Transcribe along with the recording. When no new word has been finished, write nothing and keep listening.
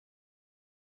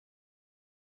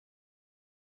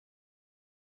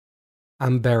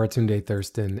I'm Baratunde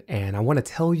Thurston, and I want to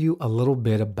tell you a little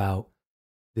bit about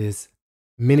this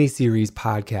mini-series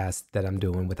podcast that I'm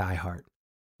doing with iHeart.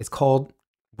 It's called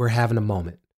We're Having a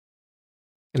Moment.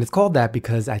 And it's called that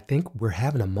because I think we're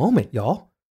having a moment, y'all.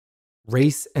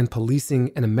 Race and policing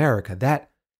in America,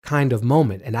 that kind of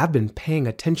moment. And I've been paying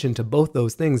attention to both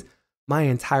those things my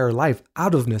entire life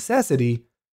out of necessity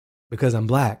because I'm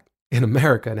Black in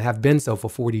America and have been so for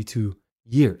 42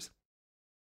 years.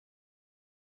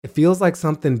 It feels like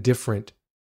something different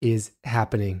is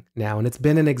happening now, and it's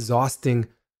been an exhausting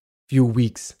few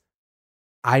weeks.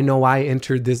 I know I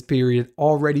entered this period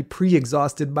already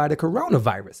pre-exhausted by the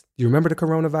coronavirus. Do you remember the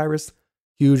coronavirus?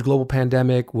 Huge global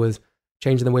pandemic was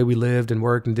changing the way we lived and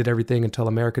worked and did everything until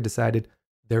America decided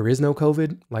there is no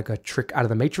COVID, like a trick out of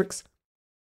the Matrix.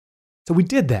 So we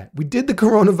did that. We did the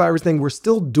coronavirus thing. We're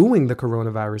still doing the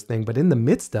coronavirus thing, but in the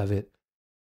midst of it,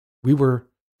 we were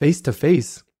face to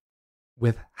face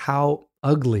with how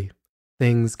ugly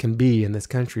things can be in this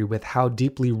country, with how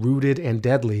deeply rooted and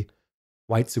deadly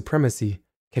white supremacy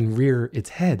can rear its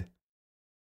head.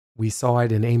 We saw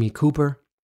it in Amy Cooper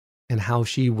and how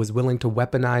she was willing to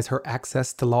weaponize her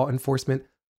access to law enforcement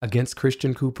against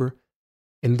Christian Cooper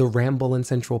in the Ramble in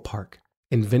Central Park,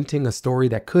 inventing a story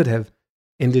that could have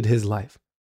ended his life.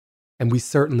 And we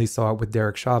certainly saw it with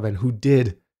Derek Chauvin, who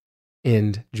did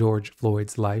end George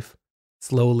Floyd's life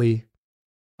slowly,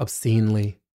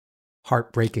 obscenely,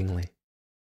 heartbreakingly.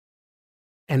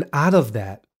 And out of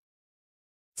that,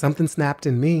 something snapped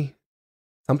in me.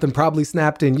 Something probably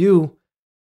snapped in you.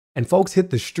 And folks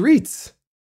hit the streets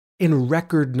in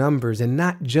record numbers, and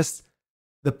not just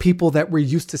the people that we're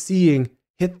used to seeing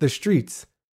hit the streets.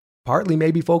 Partly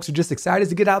maybe folks are just excited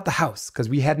to get out the house because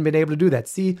we hadn't been able to do that.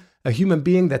 See a human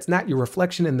being that's not your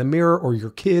reflection in the mirror or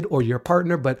your kid or your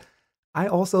partner. But I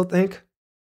also think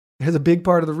there's a big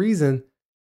part of the reason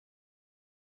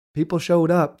people showed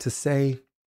up to say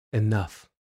enough,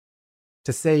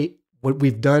 to say what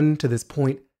we've done to this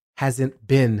point hasn't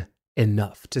been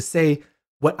enough, to say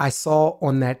what I saw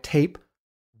on that tape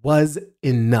was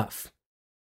enough.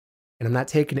 And I'm not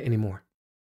taking it anymore.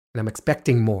 And I'm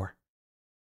expecting more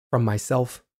from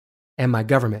myself and my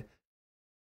government.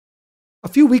 A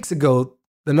few weeks ago,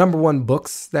 the number one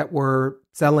books that were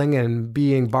selling and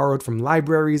being borrowed from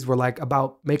libraries were like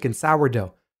about making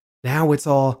sourdough. Now it's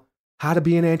all how to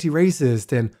be an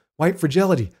anti-racist and white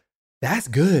fragility. That's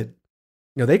good.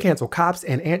 You know, they cancel Cops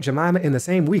and Aunt Jemima in the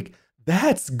same week.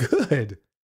 That's good.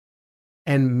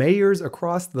 And mayors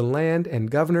across the land and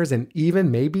governors and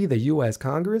even maybe the U.S.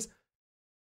 Congress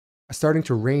are starting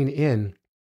to rein in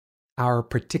our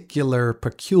particular,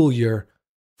 peculiar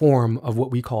form of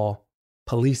what we call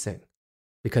policing,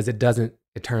 because it doesn't,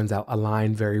 it turns out,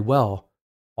 align very well,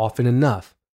 often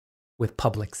enough, with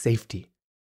public safety.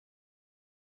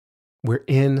 We're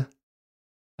in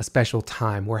a special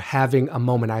time. We're having a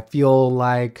moment. I feel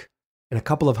like in a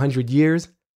couple of 100 years,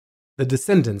 the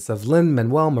descendants of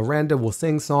Lin-Manuel Miranda will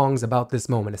sing songs about this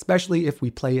moment, especially if we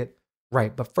play it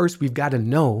right. But first, we've got to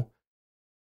know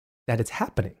that it's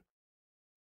happening.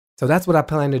 So that's what I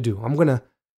plan to do. I'm going to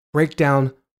break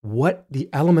down what the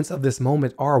elements of this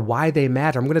moment are, why they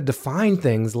matter. I'm going to define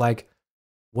things like,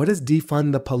 what does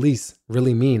defund the police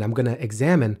really mean? I'm going to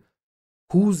examine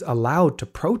who's allowed to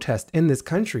protest in this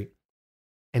country.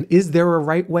 And is there a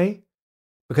right way?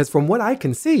 Because from what I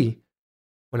can see,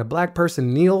 when a Black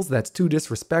person kneels, that's too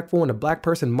disrespectful. When a Black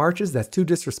person marches, that's too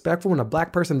disrespectful. When a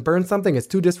Black person burns something, it's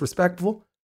too disrespectful.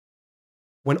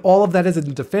 When all of that is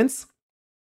in defense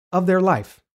of their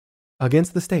life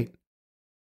against the state.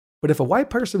 But if a white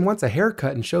person wants a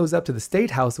haircut and shows up to the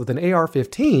state house with an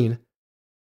AR-15,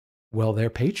 well, they're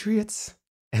patriots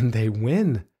and they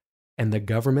win. And the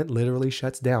government literally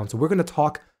shuts down. So we're going to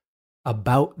talk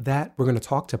about that. We're going to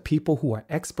talk to people who are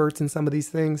experts in some of these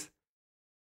things.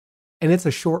 And it's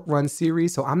a short run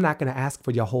series, so I'm not going to ask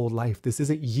for your whole life. This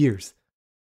isn't years.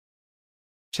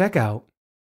 Check out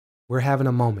We're Having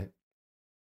a Moment.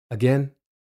 Again,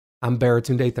 I'm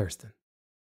Baratunde Thurston.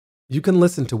 You can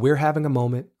listen to We're Having a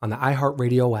Moment on the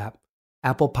iHeartRadio app,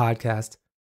 Apple Podcast,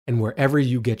 and wherever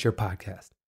you get your podcast.